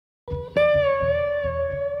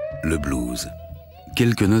Le blues.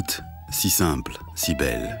 Quelques notes si simples, si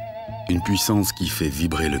belles. Une puissance qui fait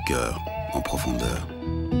vibrer le cœur en profondeur.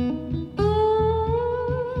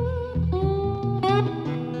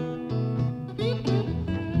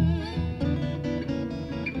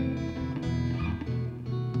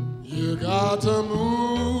 You got to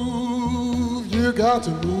move, you got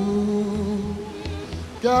to move.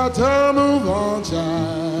 Got to move on,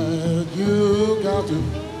 child, you got to.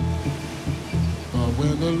 But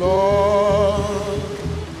when the Lord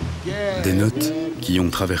gets Des notes qui ont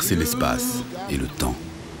traversé l'espace et le temps.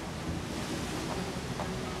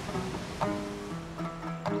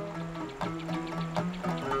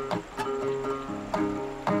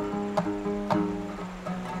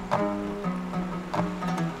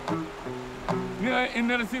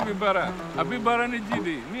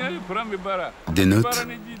 Des notes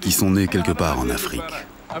qui sont nées quelque part en Afrique,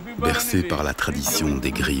 bercées par la tradition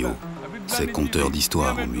des griots, ces conteurs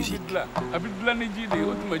d'histoires en musique.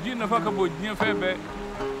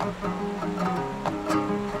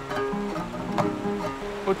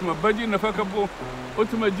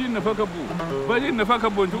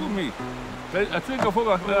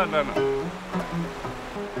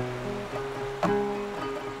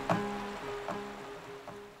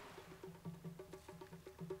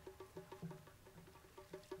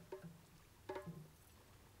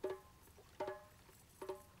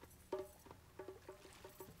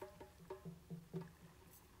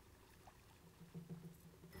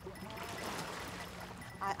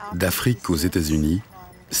 D'Afrique aux États-Unis,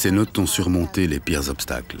 ces notes ont surmonté les pires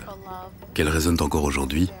obstacles. Qu'elles résonnent encore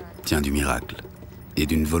aujourd'hui tient du miracle et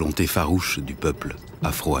d'une volonté farouche du peuple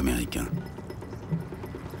afro-américain.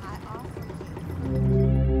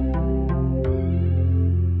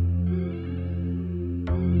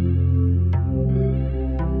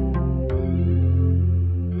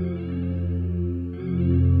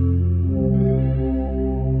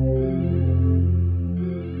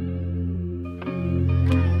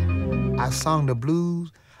 I sung the blues,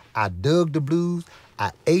 I dug the blues,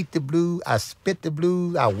 I ate the blues, I spit the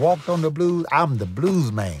blues, I walked on the blues. I'm the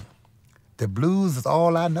blues man. The blues is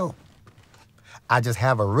all I know. I just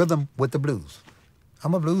have a rhythm with the blues.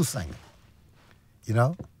 I'm a blues singer, you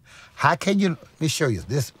know? How can you, let me show you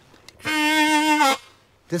this.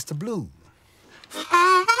 This the blues.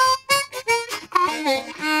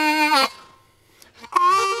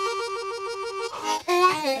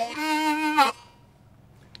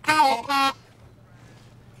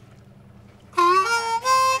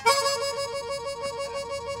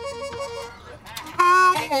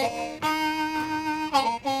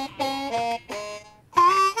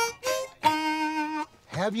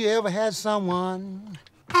 Have you ever had someone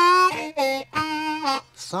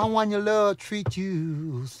you love treat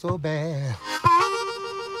you so bad?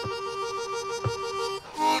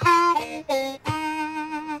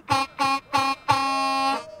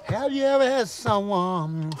 Have you ever had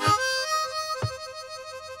someone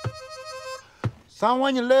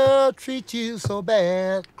you love treat you so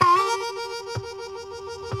bad?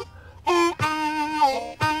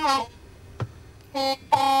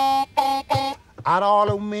 Out of all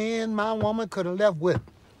the men my woman could have left with,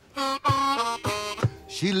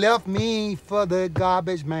 she left me for the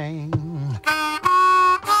garbage man.